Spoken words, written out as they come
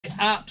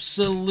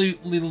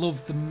absolutely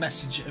love the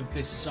message of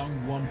this song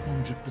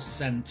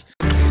 100%.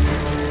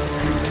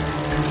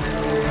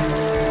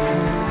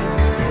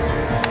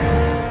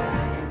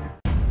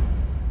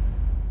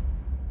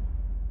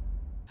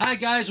 Hi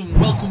guys, and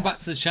welcome back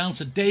to the channel.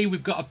 Today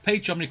we've got a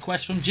Patreon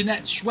request from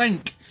Jeanette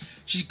Schwenk.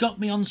 She's got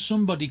me on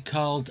somebody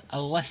called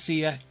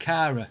ALESSIA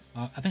CARA.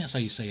 I think that's how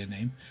you say her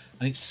name.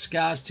 And it's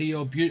Scars to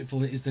Your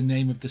Beautiful is the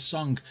name of the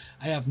song.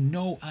 I have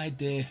no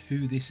idea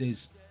who this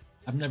is.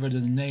 I've never heard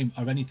of the name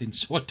or anything,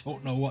 so I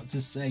don't know what to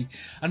say.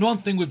 And one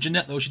thing with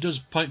Jeanette though, she does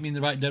point me in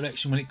the right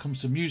direction when it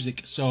comes to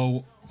music,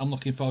 so I'm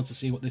looking forward to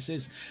see what this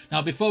is.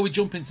 Now before we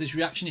jump into this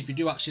reaction, if you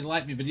do actually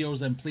like my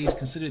videos, then please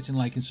consider hitting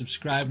like and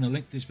subscribe, and a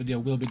link to this video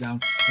will be down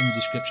in the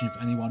description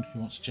for anyone who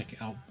wants to check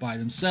it out by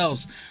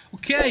themselves.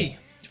 Okay,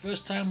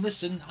 first time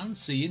listen and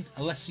seeing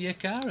ALESSIA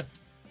CARA.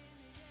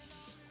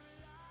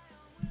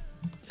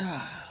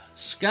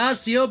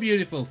 Scars to Your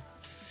Beautiful.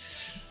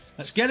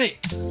 Let's get it.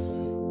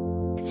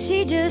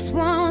 She just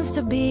wants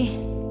to be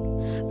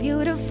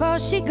beautiful.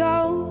 She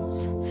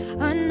goes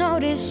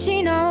unnoticed.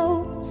 She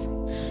knows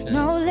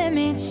no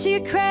limits.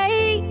 She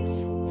craves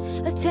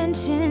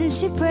attention.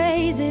 She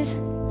praises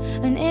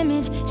an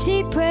image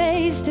she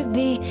prays to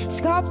be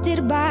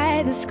sculpted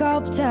by the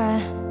sculptor.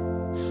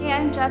 Hey,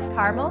 I'm Jess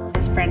Carmel.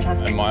 It's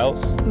Francesca. I'm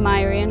Miles.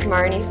 Myrian.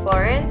 Marnie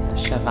Florence.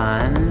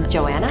 Siobhan.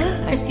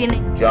 Joanna.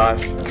 Christina.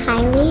 Josh. It's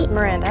Kylie.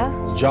 Miranda.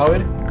 It's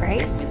Joey.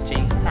 Grace. It's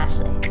James.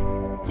 Ashley.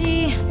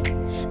 See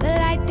the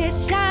light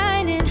that's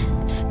shining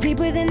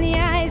deeper than the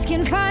eyes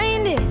can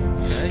find it.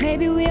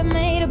 Maybe we're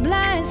made of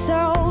blind,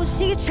 so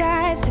she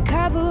tries to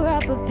cover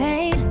up her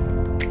pain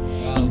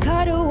and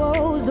cut her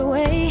woes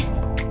away.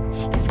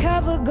 'Cause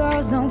cover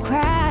girls don't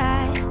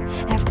cry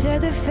after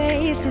the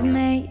face is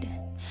made.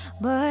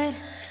 But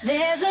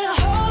there's a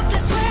hope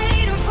that's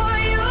waiting for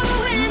you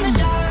in the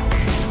dark.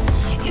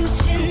 You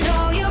should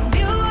know you're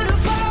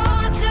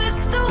beautiful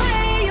just the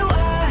way you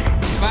are.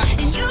 And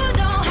you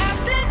don't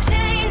have to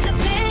change a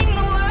thing,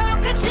 the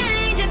world could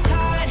change its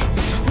heart.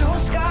 No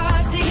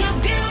scars, see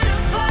you're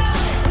beautiful.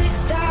 With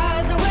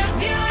stars and we're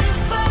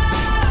beautiful.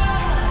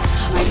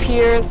 My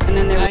peers, and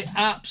then I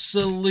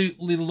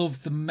absolutely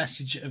love the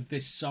message of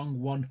this song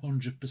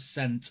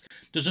 100%.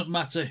 Doesn't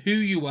matter who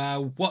you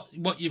are,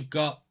 what you've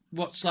got,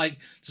 what's like.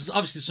 There's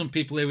obviously some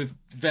people here with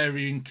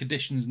varying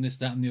conditions and this,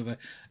 that, and the other.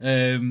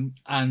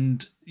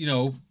 And you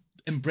know,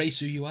 embrace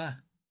who you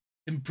are.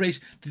 Embrace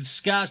the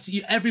scars to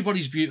you.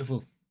 Everybody's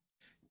beautiful.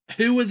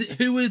 Who are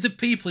the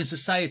people in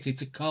society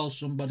to call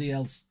somebody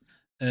else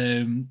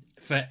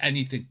for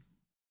anything?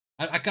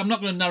 I'm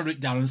not going to narrow it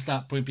down and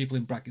start putting people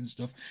in brackets and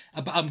stuff,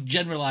 but I'm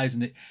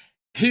generalising it.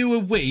 Who are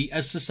we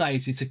as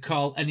society to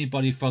call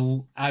anybody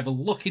for either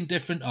looking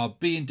different or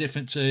being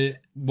different to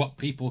what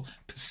people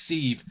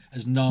perceive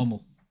as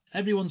normal?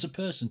 Everyone's a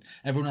person.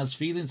 Everyone has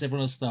feelings.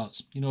 Everyone has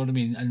thoughts. You know what I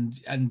mean?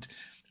 And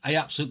I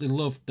absolutely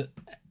love that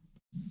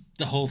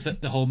the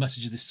whole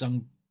message of this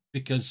song,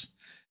 because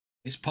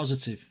it's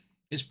positive.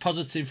 It's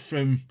positive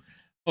from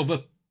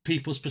other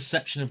people's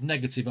perception of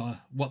negative or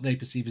what they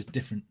perceive as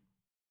different.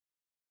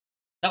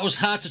 That was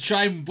hard to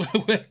try and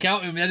work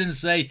out in my head and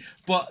say,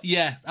 but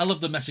yeah, I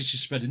love the message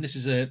she's spreading. It's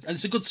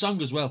a good song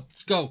as well.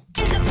 Let's go.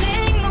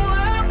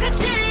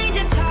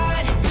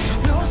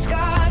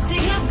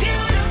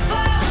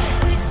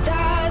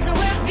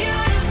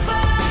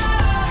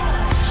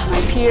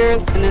 My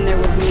peers, and then there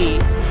was me.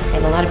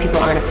 And a lot of people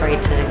aren't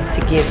afraid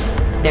to give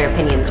their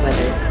opinions,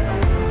 whether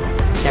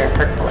they're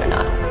hurtful or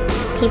not.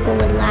 People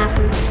would laugh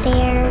and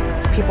stare.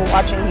 People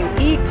watching you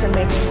eat and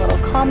making little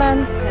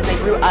comments. Because I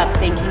grew up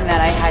thinking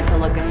that I had to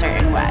look a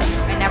certain way.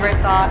 I never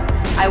thought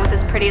I was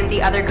as pretty as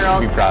the other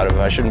girls. Be proud of it.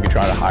 I shouldn't be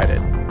trying to hide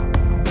it.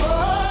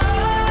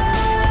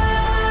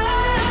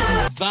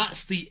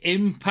 That's the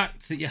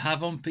impact that you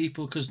have on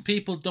people, because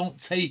people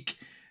don't take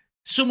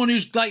someone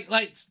who's like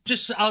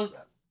just, I'll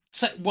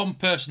set one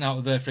person out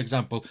of there, for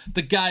example,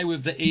 the guy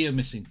with the ear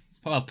missing.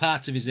 Well,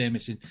 part of his ear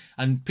missing,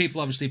 and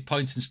people obviously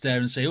point and stare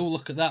and say, "Oh,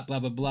 look at that," blah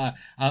blah blah.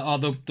 Or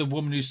the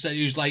woman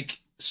who's like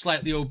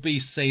slightly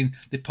obese, saying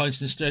they're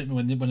pointing and staring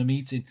at me when I'm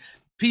eating.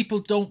 People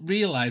don't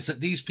realise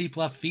that these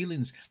people have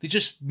feelings. They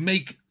just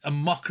make a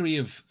mockery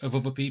of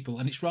other people,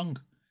 and it's wrong.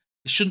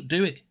 They shouldn't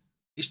do it.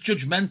 It's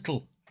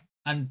judgmental,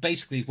 and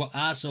basically what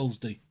arseholes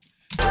do.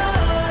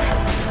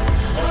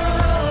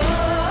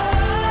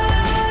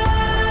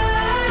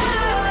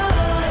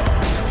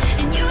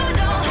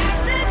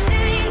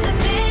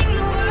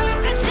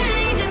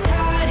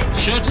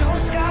 No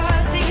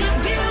scars, see you're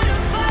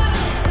beautiful.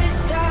 With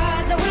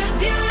stars and we're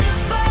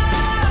beautiful.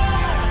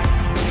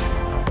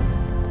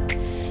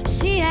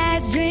 She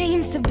has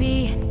dreams to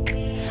be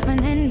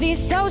an envy,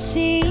 so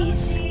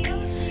she's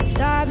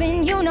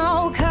starving. You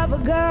know, cover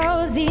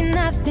girls eat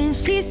nothing.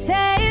 She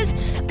says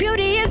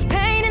beauty is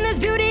pain and there's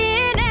beauty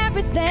in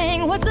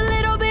everything. What's a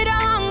little bit of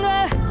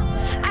hunger?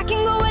 I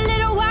can go a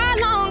little while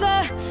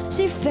longer.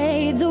 She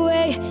fades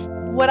away.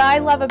 What I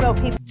love about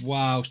people...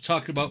 Wow,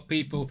 talking about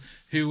people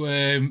who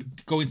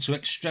go into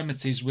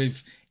extremities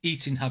with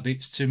eating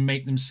habits to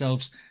make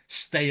themselves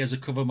stay as a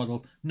cover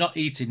model, not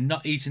eating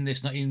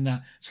this, not eating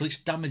that, so it's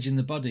damaging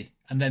the body,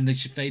 and then they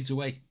should fade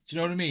away. Do you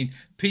know what I mean?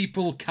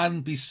 People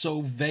can be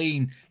so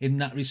vain in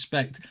that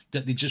respect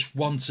that they just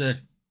want to,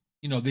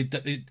 you know, they're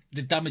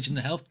damaging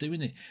the health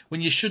doing it,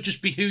 when you should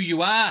just be who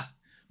you are,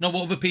 not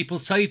what other people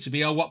tell you to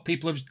be or what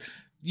people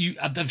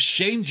have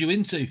shamed you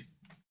into.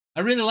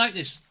 I really like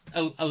this,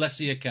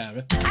 ALESSIA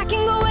CARA. I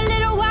can go a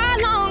little while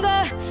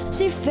longer,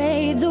 she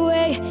fades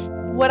away.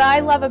 What I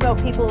love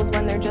about people is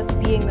when they're just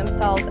being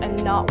themselves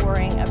and not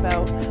worrying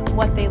about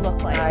what they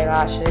look like.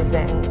 Eyelashes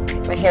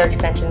and my hair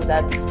extensions,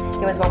 that's, you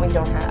always want what you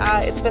don't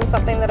have. It's been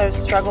something that I've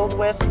struggled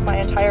with my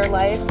entire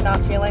life,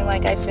 not feeling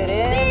like I fit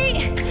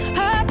in. See,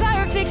 her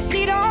perfect,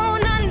 she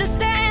don't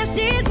understand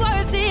she's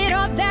worth it.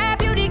 All that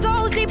beauty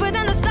goes deeper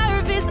than the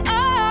surface.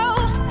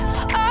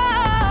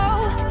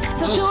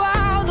 So to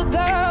all the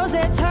girls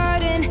that's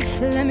hurting,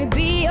 let me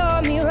be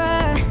your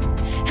mirror,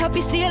 help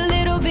you see a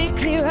little bit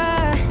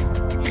clearer,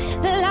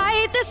 the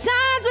light that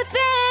shines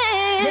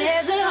within.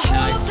 There's a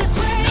hope that's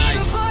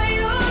waiting for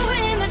you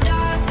in the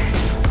dark.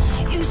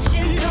 You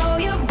should know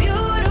you're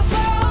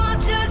beautiful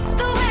just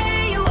the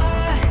way you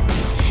are,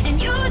 and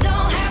you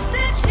don't have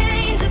to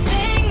change a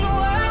thing. The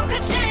world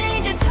could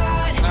change its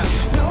heart.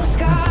 No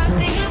scars,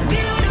 say you're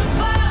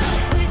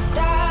beautiful. With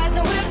stars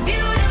and we're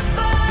beautiful.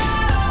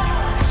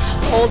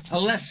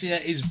 ALESSIA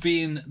is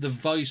being the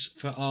voice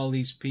for all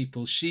these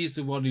people. She's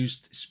the one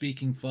who's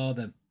speaking for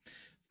them,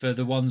 for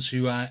the ones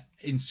who are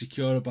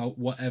insecure about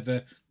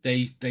whatever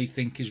they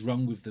think is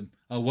wrong with them,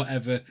 or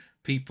whatever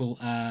people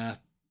are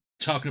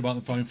talking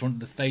about them in front of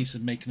the face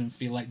and making them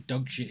feel like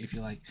dog shit, if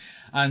you like.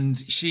 And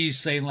she's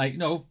saying, like,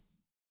 no,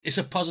 it's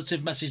a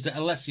positive message that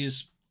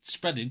ALESSIA's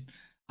spreading.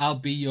 I'll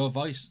be your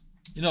voice,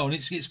 you know, and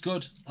it's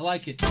good. I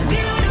like it. Beautiful,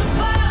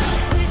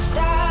 with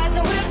stars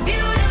and we're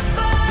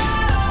beautiful.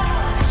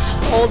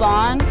 Hold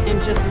on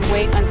and just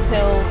wait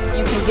until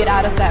you can get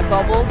out of that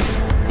bubble,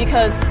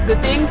 because the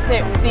things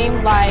that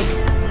seem like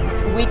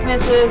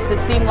weaknesses, that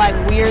seem like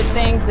weird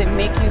things that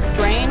make you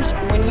strange,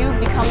 when you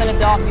become an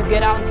adult, you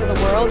get out into the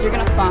world, you're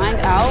going to find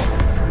out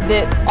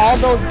that all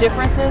those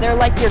differences, they're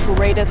like your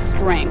greatest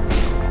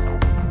strengths.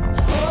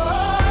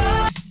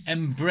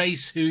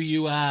 Embrace who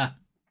you are.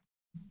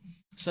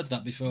 Said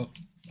that before.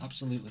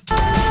 Absolutely.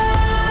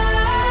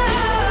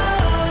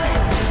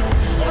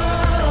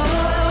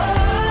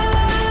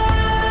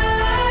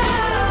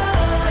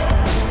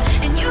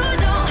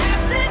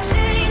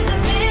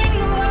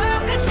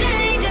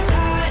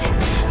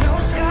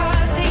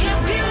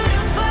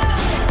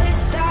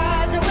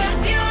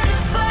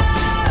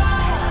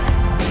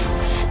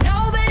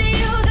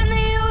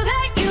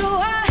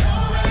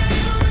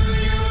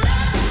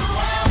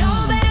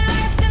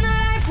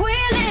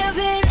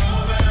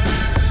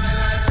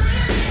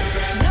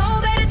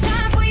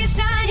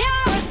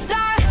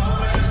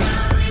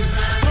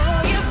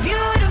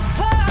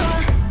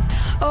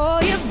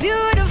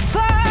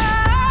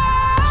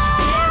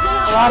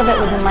 A lot of it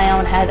was in my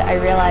own head, I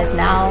realize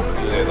now.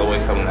 There's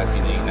always someone that's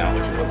unique now,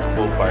 which was the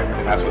cool part,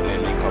 and that's what made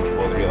me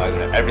comfortable to realize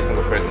that every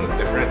single person is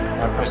different.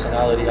 My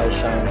personality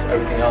outshines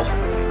everything else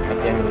at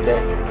the end of the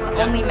day. What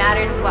only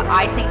matters is what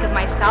I think of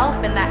myself,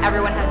 and that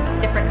everyone has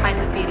different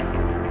kinds of beauty.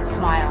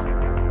 Smile.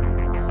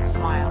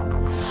 Smile.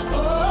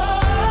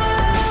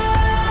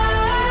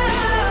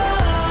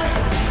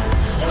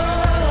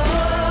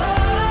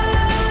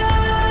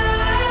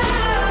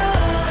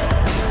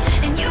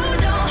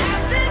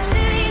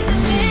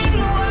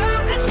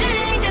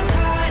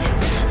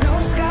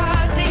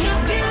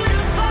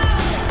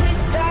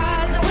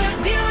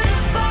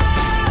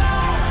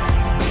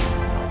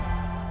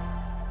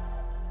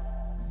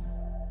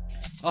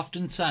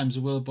 Oftentimes,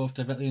 the world both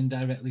directly and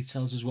indirectly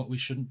tells us what we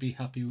shouldn't be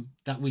happy with,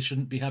 that we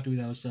shouldn't be happy with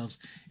ourselves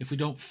if we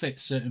don't fit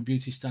certain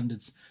beauty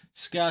standards.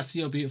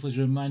 Scarcity or beautiful is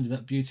a reminder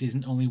that beauty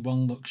isn't only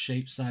one look,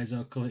 shape, size,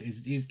 or colour.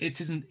 It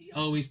isn't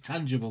always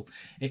tangible.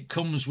 It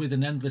comes with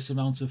an endless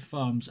amount of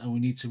forms, and we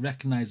need to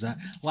recognise that.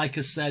 Like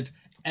I said,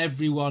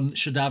 everyone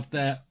should have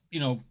their,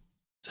 you know,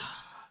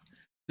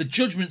 the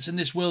judgments in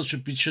this world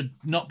should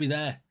not be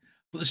there.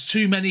 But there's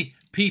too many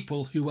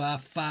people who are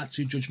far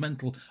too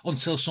judgmental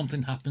until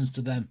something happens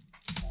to them.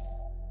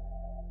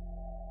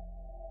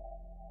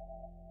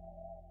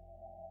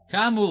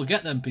 Karma will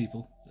get them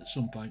people at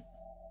some point.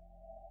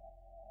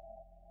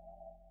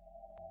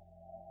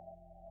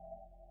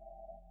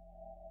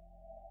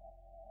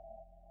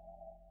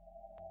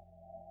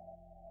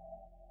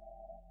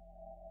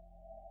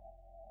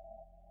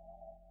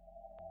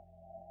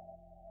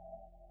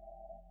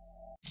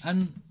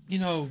 And, you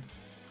know,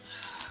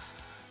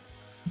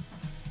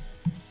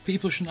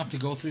 people shouldn't have to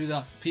go through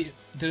that.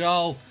 They're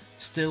all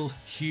still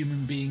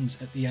human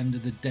beings at the end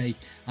of the day.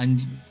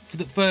 And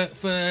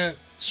for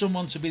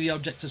someone to be the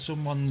object of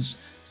someone's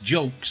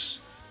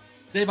jokes,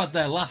 they've had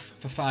their laugh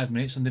for 5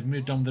 minutes and they've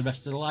moved on with the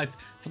rest of their life.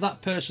 For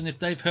that person, if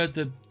they've heard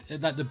the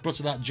brunt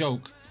of that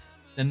joke,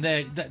 then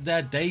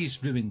their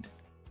day's ruined,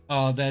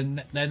 or their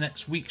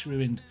next week's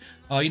ruined,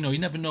 or, you know, you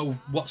never know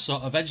what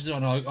sort of edge they're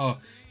on, or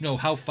you know,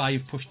 how far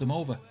you've pushed them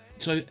over.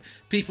 So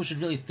people should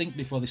really think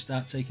before they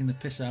start taking the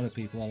piss out of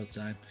people all the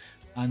time.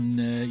 And,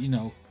 you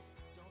know,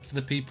 for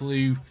the people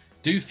who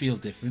do feel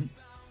different,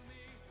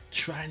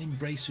 try and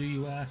embrace who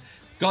you are.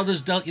 God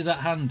has dealt you that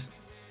hand.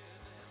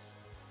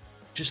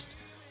 Just,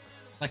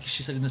 like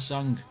she said in the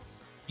song,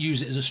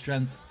 use it as a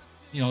strength.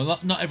 You know,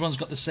 not everyone's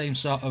got the same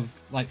sort of,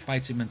 like,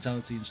 fighting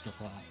mentality and stuff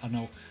like that. I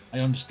know, I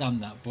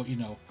understand that, but, you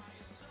know,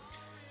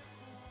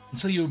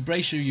 until you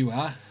embrace who you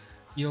are,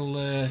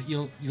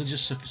 you'll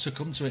just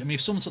succumb to it. I mean,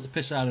 if someone took the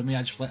piss out of me,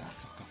 I'd just be like, oh,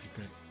 fuck off, you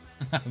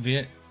prick. That'd be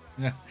it.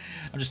 Yeah,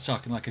 I'm just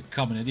talking like a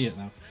common idiot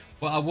now.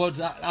 But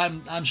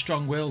I'm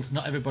strong-willed.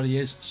 Not everybody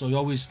is. So you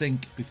always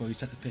think before you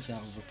take the piss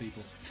out of other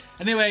people.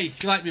 Anyway,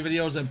 if you like my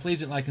videos, then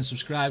please hit like and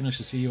subscribe, and I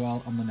shall see you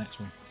all on the next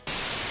one.